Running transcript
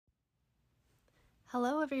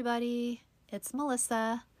Hello, everybody. It's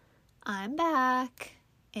Melissa. I'm back,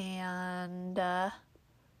 and I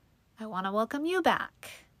want to welcome you back.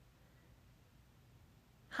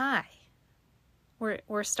 Hi.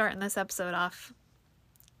 We're starting this episode off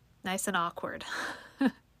nice and awkward.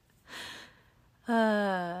 So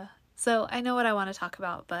I know what I want to talk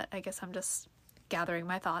about, but I guess I'm just gathering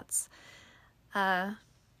my thoughts. I've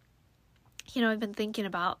been thinking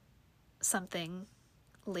about something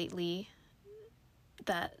lately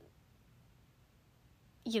that,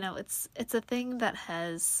 it's a thing that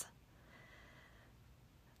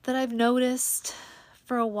I've noticed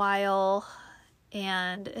for a while,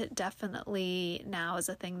 and it definitely now is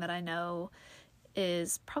a thing that I know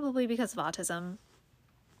is probably because of autism.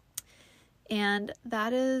 And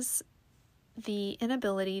that is the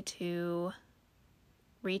inability to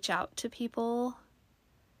reach out to people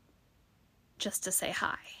just to say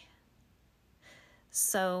hi.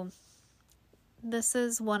 So this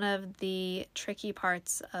is one of the tricky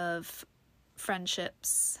parts of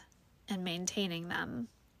friendships and maintaining them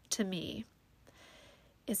to me,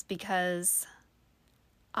 is because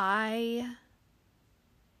I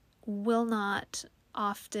will not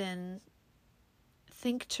often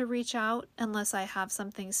think to reach out unless I have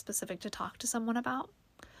something specific to talk to someone about.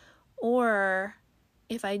 Or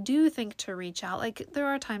if I do think to reach out, there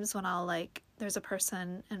are times when there's a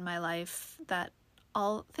person in my life that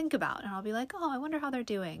I'll think about and I'll be like, oh, I wonder how they're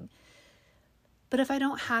doing. But if I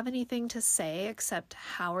don't have anything to say except,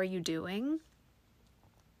 how are you doing?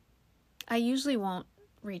 I usually won't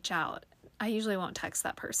reach out. I usually won't text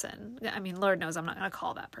that person. I mean, Lord knows I'm not going to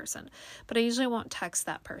call that person, but I usually won't text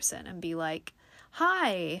that person and be like,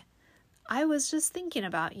 hi, I was just thinking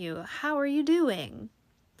about you. How are you doing?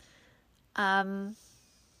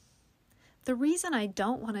 The reason I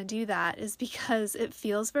don't want to do that is because it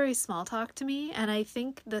feels very small talk to me, and I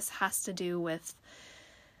think this has to do with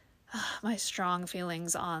my strong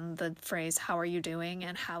feelings on the phrase, how are you doing,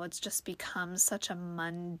 and how it's just become such a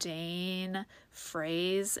mundane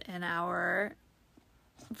phrase in our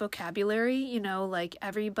vocabulary.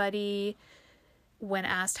 Everybody, when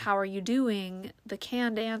asked, how are you doing, the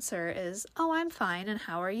canned answer is, oh, I'm fine, and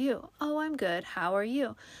how are you? Oh, I'm good, how are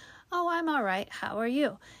you? Oh, I'm all right, how are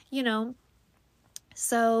you?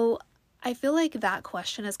 So I feel like that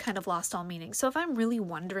question has kind of lost all meaning. So if I'm really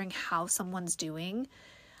wondering how someone's doing,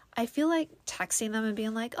 I feel like texting them and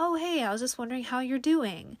being like, oh, hey, I was just wondering how you're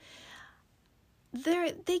doing.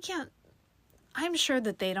 I'm sure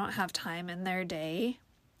that they don't have time in their day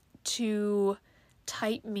to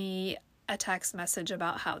type me a text message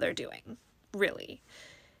about how they're doing, really,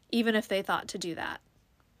 even if they thought to do that.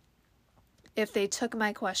 If they took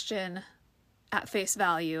my question at face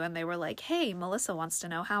value and they were like, hey, Melissa wants to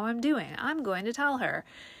know how I'm doing, I'm going to tell her.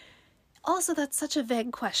 Also, that's such a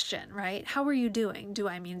vague question, right? How are you doing? Do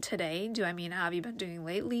I mean today? Do I mean, how have you been doing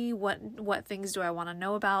lately? What things do I want to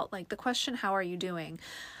know about? The question, how are you doing?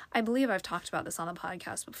 I believe I've talked about this on the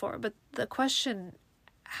podcast before, but the question,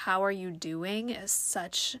 how are you doing, is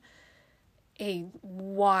such a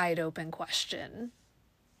wide open question.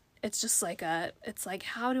 It's just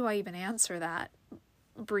how do I even answer that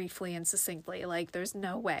briefly and succinctly? There's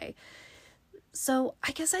no way. So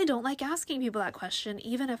I guess I don't like asking people that question,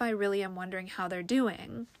 even if I really am wondering how they're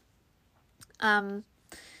doing.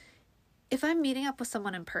 If I'm meeting up with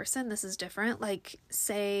someone in person, this is different.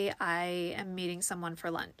 Say I am meeting someone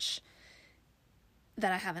for lunch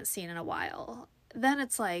that I haven't seen in a while. Then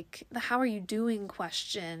it's the how are you doing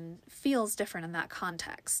question feels different in that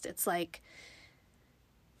context. It's I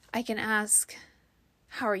can ask,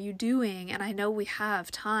 how are you doing? And I know we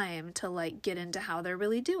have time to get into how they're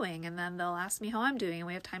really doing. And then they'll ask me how I'm doing. And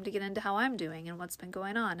we have time to get into how I'm doing and what's been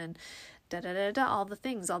going on and all the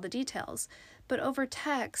things, all the details. But over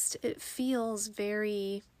text, it feels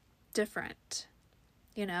very different.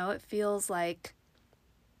 It feels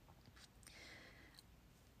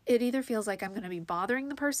it either feels like I'm going to be bothering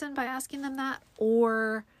the person by asking them that,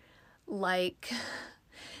 or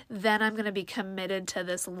then I'm going to be committed to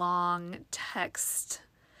this long text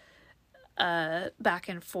back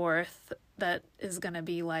and forth that is going to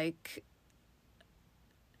be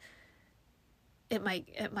it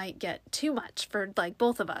might get too much for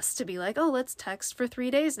both of us to be oh, let's text for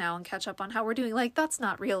 3 days now and catch up on how we're doing. That's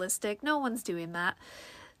not realistic. No one's doing that.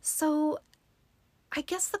 So I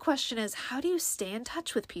guess the question is, how do you stay in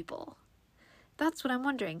touch with people? That's what I'm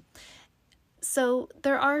wondering. So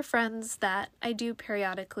there are friends that I do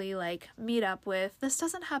periodically meet up with. This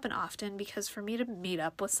doesn't happen often because for me to meet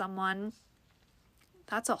up with someone,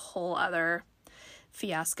 that's a whole other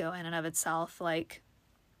fiasco in and of itself.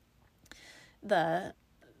 The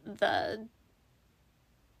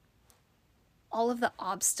all of the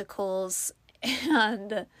obstacles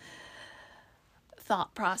and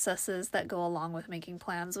thought processes that go along with making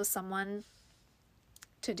plans with someone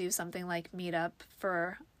to do something like meet up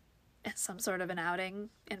for some sort of an outing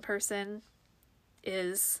in person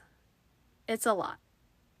it's a lot.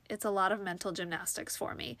 It's a lot of mental gymnastics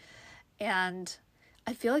for me. And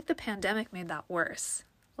I feel like the pandemic made that worse.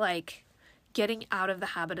 Like, getting out of the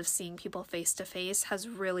habit of seeing people face to face has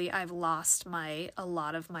really, I've lost a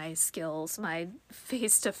lot of my skills, my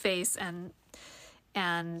face to face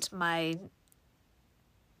and my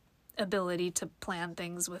ability to plan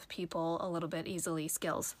things with people a little bit easily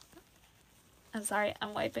skills. I'm sorry,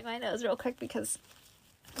 I'm wiping my nose real quick because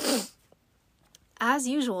as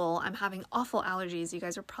usual, I'm having awful allergies. You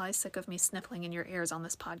guys are probably sick of me sniffling in your ears on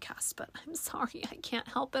this podcast, but I'm sorry, I can't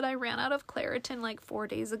help it. I ran out of Claritin like 4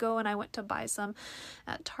 days ago, and I went to buy some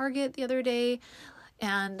at Target the other day,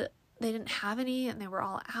 and they didn't have any, and they were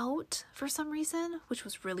all out for some reason, which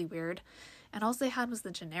was really weird. And all they had was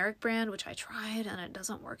the generic brand, which I tried, and it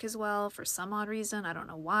doesn't work as well for some odd reason. I don't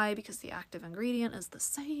know why, because the active ingredient is the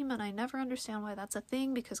same, and I never understand why that's a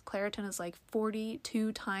thing, because Claritin is like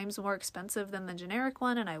 42 times more expensive than the generic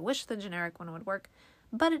one, and I wish the generic one would work,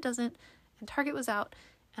 but it doesn't, and Target was out,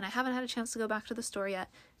 and I haven't had a chance to go back to the store yet,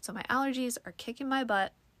 so my allergies are kicking my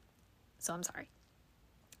butt, so I'm sorry.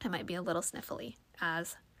 I might be a little sniffly,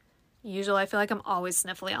 as usual. I feel like I'm always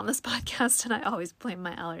sniffly on this podcast, and I always blame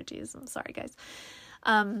my allergies. I'm sorry, guys.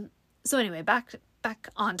 So anyway, back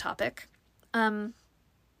on topic.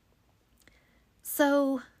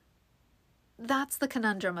 So that's the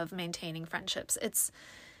conundrum of maintaining friendships.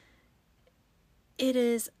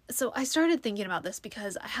 So I started thinking about this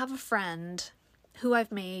because I have a friend who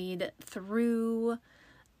I've made through,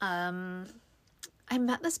 I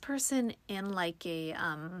met this person in like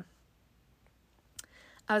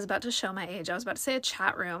I was about to show my age. I was about to say a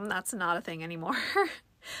chat room. That's not a thing anymore.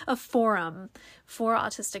 A forum for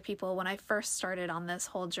autistic people. When I first started on this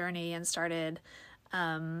whole journey and started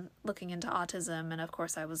looking into autism, and of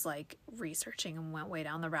course I was like researching and went way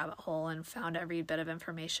down the rabbit hole and found every bit of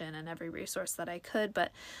information and every resource that I could,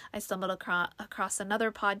 but I stumbled across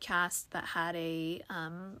another podcast that had a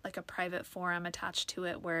like a private forum attached to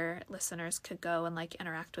it where listeners could go and like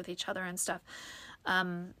interact with each other and stuff.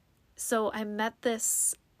 So I met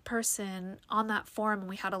this person on that forum, and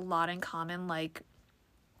we had a lot in common. Like,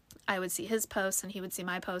 I would see his posts and he would see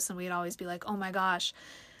my posts, and we'd always be like, oh my gosh,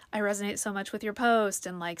 I resonate so much with your post,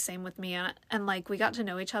 and like same with me, and like we got to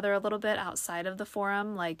know each other a little bit outside of the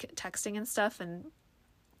forum, like texting and stuff, and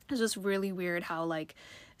it's just really weird how like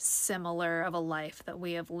similar of a life that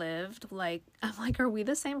we have lived. Like, I'm like, are we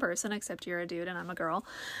the same person except you're a dude and I'm a girl?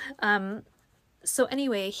 So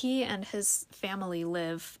anyway, he and his family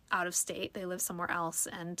live out of state. They live somewhere else.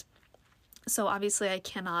 And so obviously I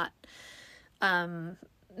cannot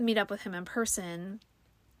meet up with him in person.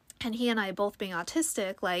 And he and I both being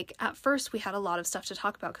autistic, like at first we had a lot of stuff to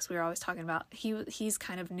talk about because we were always talking about, he's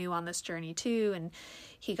kind of new on this journey too. And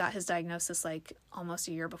he got his diagnosis like almost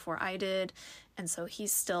a year before I did. And so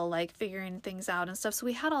he's still like figuring things out and stuff. So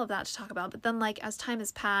we had all of that to talk about. But then like as time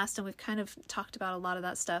has passed and we've kind of talked about a lot of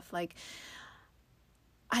that stuff, like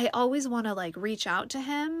I always want to like reach out to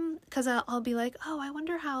him because I'll be like, oh, I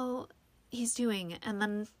wonder how he's doing.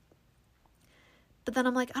 But then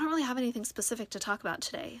I'm like, I don't really have anything specific to talk about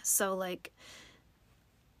today. So like,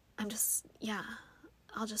 I'll just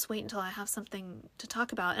wait until I have something to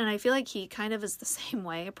talk about. And I feel like he kind of is the same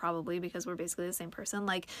way, probably because we're basically the same person.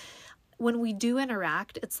 Like when we do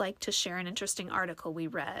interact, it's like to share an interesting article we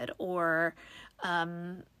read, or,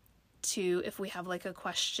 if we have like a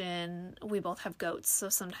question, we both have goats. So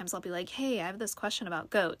sometimes I'll be like, hey, I have this question about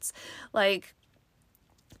goats. Like,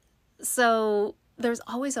 so there's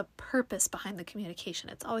always a purpose behind the communication.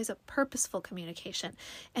 It's always a purposeful communication.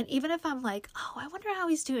 And even if I'm like, oh, I wonder how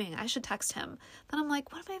he's doing, I should text him. Then I'm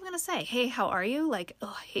like, what am I even going to say? Hey, how are you? Like,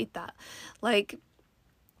 oh, I hate that. Like,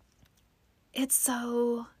 it's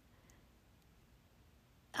so,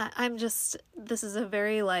 this is a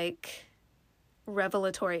very like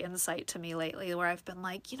revelatory insight to me lately, where I've been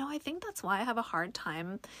like, I think that's why I have a hard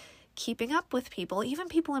time keeping up with people, even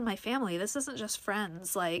people in my family. This isn't just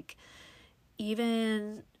friends, like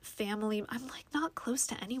even family. I'm like not close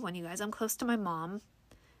to anyone, you guys. I'm close to my mom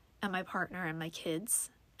and my partner and my kids,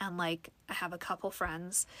 and like I have a couple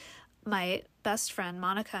friends. My best friend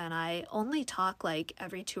Monica and I only talk like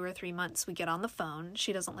every 2 or 3 months. We get on the phone.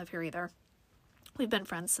 She doesn't live here either. We've been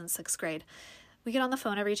friends since 6th grade. We get on the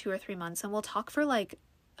phone every 2 or 3 months, and we'll talk for like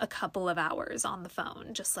a couple of hours on the phone,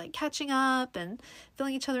 just like catching up and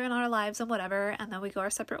filling each other in on our lives and whatever. And then we go our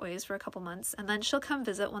separate ways for a couple months, and then she'll come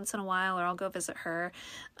visit once in a while, or I'll go visit her.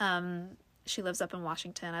 She lives up in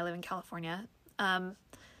Washington. I live in California.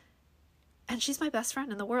 And she's my best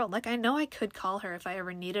friend in the world. Like, I know I could call her if I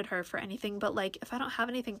ever needed her for anything, but like, if I don't have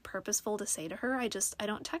anything purposeful to say to her, I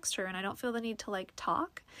don't text her, and I don't feel the need to like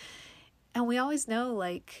talk. And we always know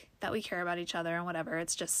like that we care about each other and whatever.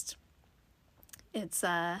 It's just, it's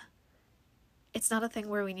not a thing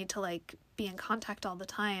where we need to like be in contact all the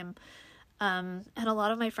time. And a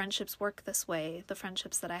lot of my friendships work this way, the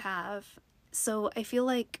friendships that I have. So I feel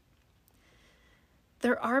like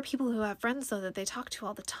there are people who have friends though that they talk to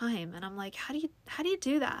all the time, and I'm like, how do you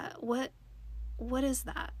do that? What is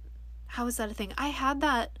that? How is that a thing? I had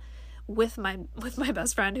that with my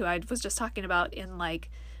best friend who I was just talking about in like,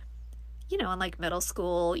 in like middle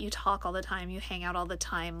school. You talk all the time, you hang out all the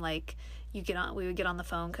time, like we would get on the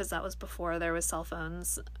phone, because that was before there was cell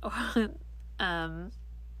phones, because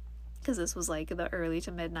this was like the early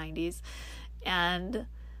to mid 90s, and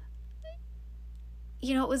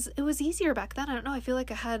it was easier back then. I don't know, I feel like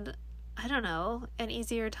I had, an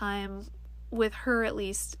easier time with her, at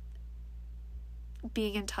least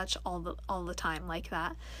being in touch all the time like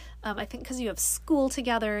that. I think because you have school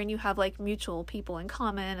together and you have like mutual people in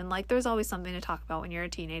common, and like there's always something to talk about when you're a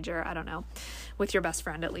teenager, I don't know, with your best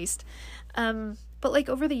friend at least. But like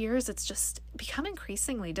over the years, it's just become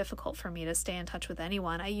increasingly difficult for me to stay in touch with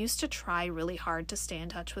anyone. I used to try really hard to stay in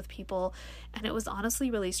touch with people, and it was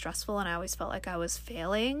honestly really stressful, and I always felt like I was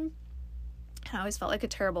failing. And I always felt like a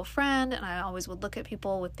terrible friend, and I always would look at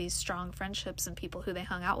people with these strong friendships and people who they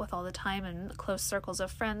hung out with all the time, and close circles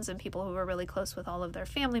of friends, and people who were really close with all of their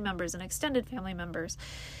family members and extended family members.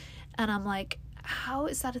 And I'm like, how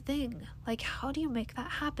is that a thing? Like, how do you make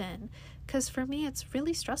that happen? Because for me, it's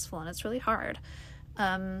really stressful and it's really hard.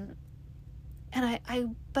 But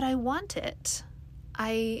I want it.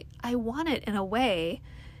 I want it in a way,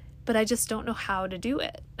 but I just don't know how to do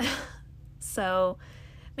it. So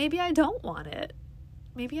maybe I don't want it.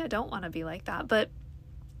 Maybe I don't want to be like that, but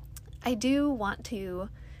I do want to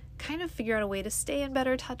kind of figure out a way to stay in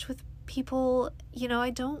better touch with people. I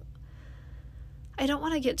don't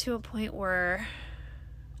want to get to a point where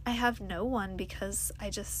I have no one, because I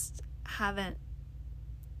just haven't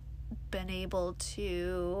been able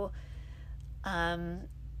to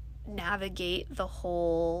navigate the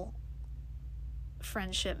whole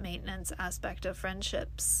friendship maintenance aspect of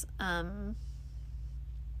friendships.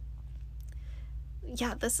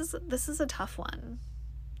 Yeah, this is a tough one.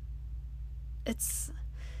 It's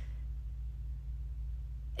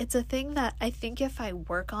a thing that I think if I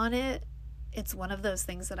work on it, it's one of those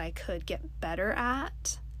things that I could get better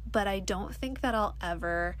at, but I don't think that I'll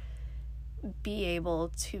ever be able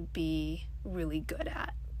to be really good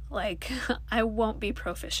at. Like, I won't be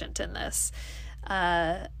proficient in this.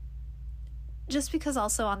 Just because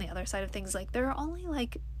also on the other side of things, like, there are only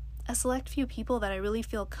like a select few people that I really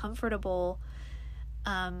feel comfortable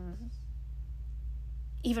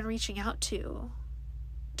even reaching out to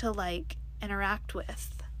like interact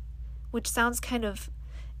with, which sounds kind of,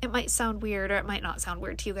 it might sound weird, or it might not sound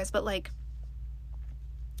weird to you guys, but like,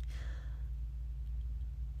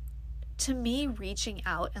 to me, reaching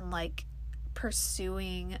out and like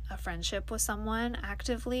pursuing a friendship with someone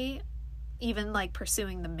actively, even like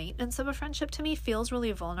pursuing the maintenance of a friendship, to me feels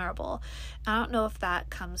really vulnerable. I don't know if that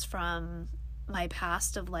comes from my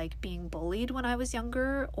past of like being bullied when I was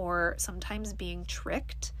younger, or sometimes being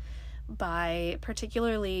tricked by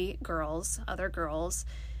particularly other girls.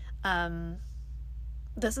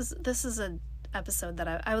 This is an episode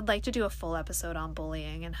that I would like to do a full episode on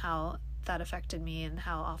bullying and how that affected me and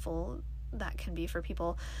how awful that can be for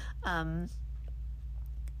people.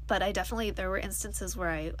 But there were instances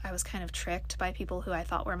where I was kind of tricked by people who I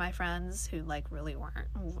thought were my friends, who like really weren't.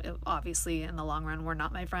 Obviously, in the long run, were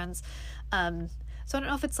not my friends. So I don't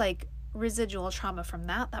know if it's like residual trauma from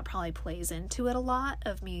that probably plays into it a lot,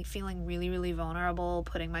 of me feeling really, really vulnerable,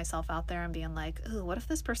 putting myself out there and being like, ooh, what if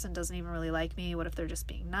this person doesn't even really like me? What if they're just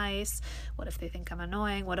being nice? What if they think I'm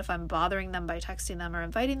annoying? What if I'm bothering them by texting them or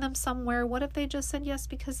inviting them somewhere? What if they just said yes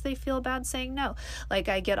because they feel bad saying no? Like,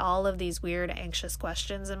 I get all of these weird, anxious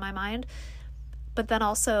questions in my mind. But then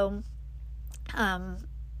also,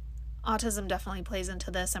 autism definitely plays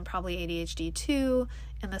into this, and probably ADHD too,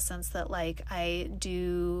 in the sense that like I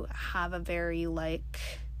do have a very like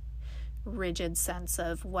rigid sense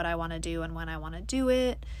of what I want to do and when I want to do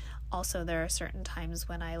it. Also, there are certain times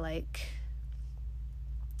when I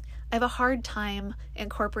have a hard time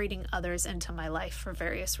incorporating others into my life for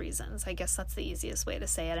various reasons. I guess that's the easiest way to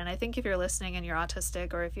say it. And I think if you're listening and you're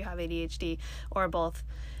autistic, or if you have ADHD or both,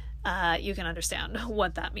 you can understand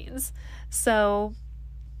what that means. So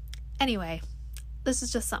anyway, this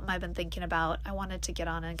is just something I've been thinking about. I wanted to get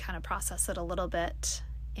on and kind of process it a little bit.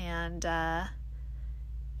 And yeah,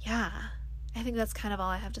 I think that's kind of all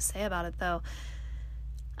I have to say about it, though.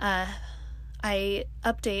 I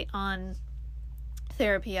update on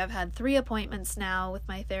therapy. I've had 3 appointments now with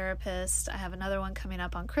my therapist. I have another one coming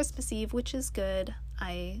up on Christmas Eve, which is good.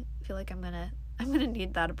 I feel like I'm gonna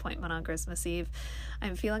need that appointment on Christmas Eve.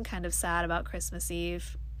 I'm feeling kind of sad about Christmas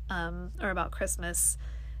Eve, or about Christmas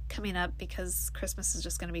coming up, because Christmas is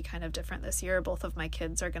just going to be kind of different this year. Both of my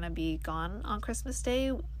kids are going to be gone on Christmas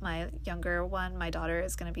Day. My younger one, my daughter,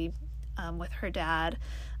 is going to be with her dad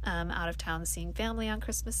out of town seeing family on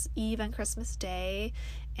Christmas Eve and Christmas Day,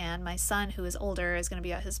 and my son, who is older, is going to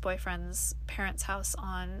be at his boyfriend's parents' house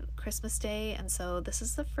on Christmas Day. And so this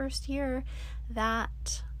is the first year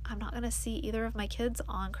that I'm not going to see either of my kids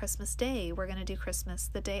on Christmas Day. We're going to do Christmas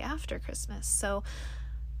the day after Christmas. So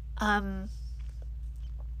I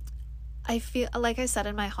feel, like I said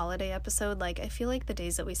in my holiday episode, like, I feel like the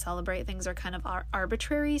days that we celebrate things are kind of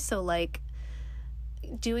arbitrary. So, like,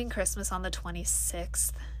 doing Christmas on the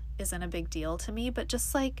 26th isn't a big deal to me, but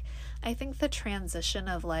just, like, I think the transition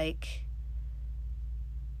of, like,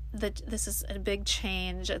 this is a big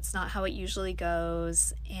change. It's not how it usually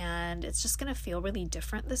goes, and it's just going to feel really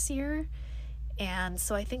different this year. And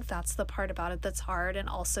so I think that's the part about it that's hard. And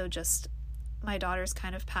also just, my daughter's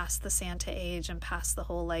kind of past the Santa age and past the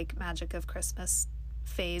whole, like, magic of Christmas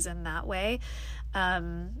phase in that way.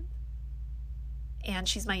 And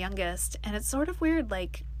she's my youngest, and it's sort of weird,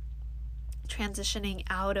 like, transitioning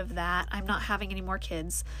out of that. I'm not having any more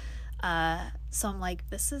kids. So I'm like,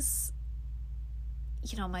 this is,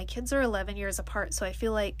 my kids are 11 years apart. So I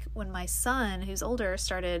feel like when my son, who's older,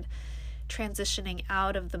 started transitioning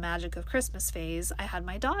out of the magic of Christmas phase, I had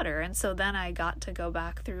my daughter. And so then I got to go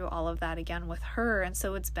back through all of that again with her. And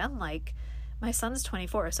so it's been like, my son's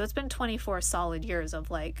 24. So it's been 24 solid years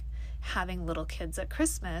of, like, having little kids at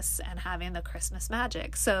Christmas and having the Christmas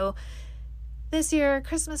magic. So this year,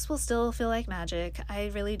 Christmas will still feel like magic. I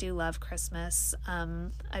really do love Christmas.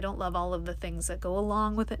 I don't love all of the things that go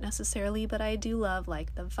along with it necessarily, but I do love,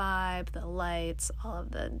 like, the vibe, the lights, all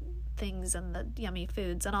of the things and the yummy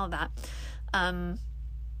foods and all of that.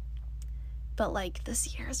 But, like,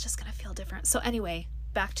 this year is just gonna feel different. So anyway,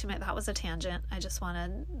 back to that was a tangent. I just want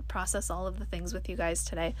to process all of the things with you guys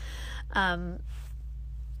today.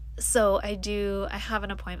 So I have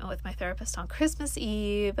an appointment with my therapist on Christmas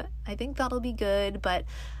Eve. I think that'll be good, but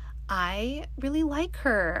I really like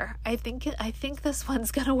her. I think this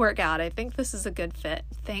one's going to work out. I think this is a good fit,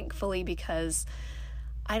 thankfully, because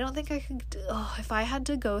I don't think I could, if I had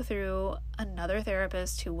to go through another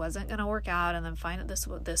therapist who wasn't going to work out, and then find that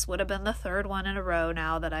this would have been the 3rd one in a row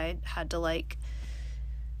now that I had to, like,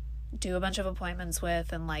 do a bunch of appointments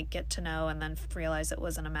with and, like, get to know, and then realize it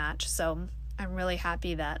wasn't a match. So I'm really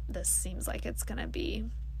happy that this seems like it's going to be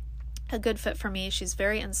a good fit for me. She's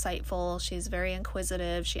very insightful. She's very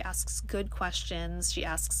inquisitive. She asks good questions. She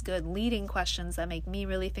asks good leading questions that make me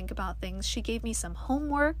really think about things. She gave me some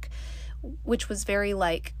homework, which was very,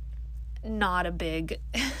 like, not a big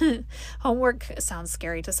homework sounds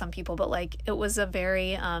scary to some people, but, like, it was a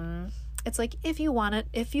very it's like, if you want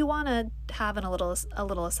to have a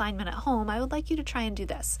little assignment at home, I would like you to try and do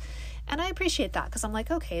this. And I appreciate that, because I'm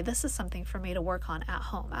like, okay, this is something for me to work on at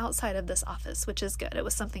home outside of this office, which is good. It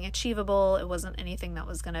was something achievable. It wasn't anything that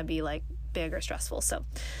was going to be, like, big or stressful. So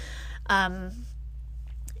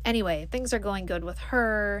anyway, things are going good with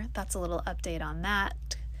her. That's a little update on that.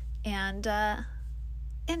 And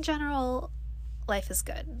in general, life is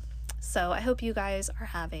good. So I hope you guys are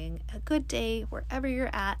having a good day wherever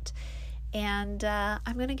you're at. And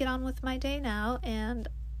I'm going to get on with my day now, and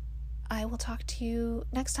I will talk to you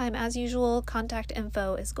next time. As usual, contact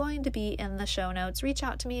info is going to be in the show notes. Reach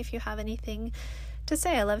out to me if you have anything to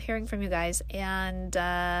say. I love hearing from you guys. And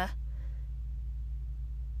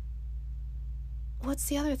what's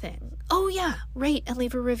the other thing? Oh yeah, rate and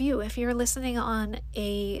leave a review. If you're listening on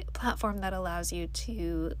a platform that allows you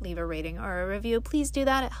to leave a rating or a review, please do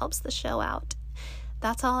that. It helps the show out.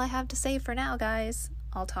 That's all I have to say for now, guys.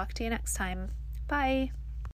 I'll talk to you next time. Bye.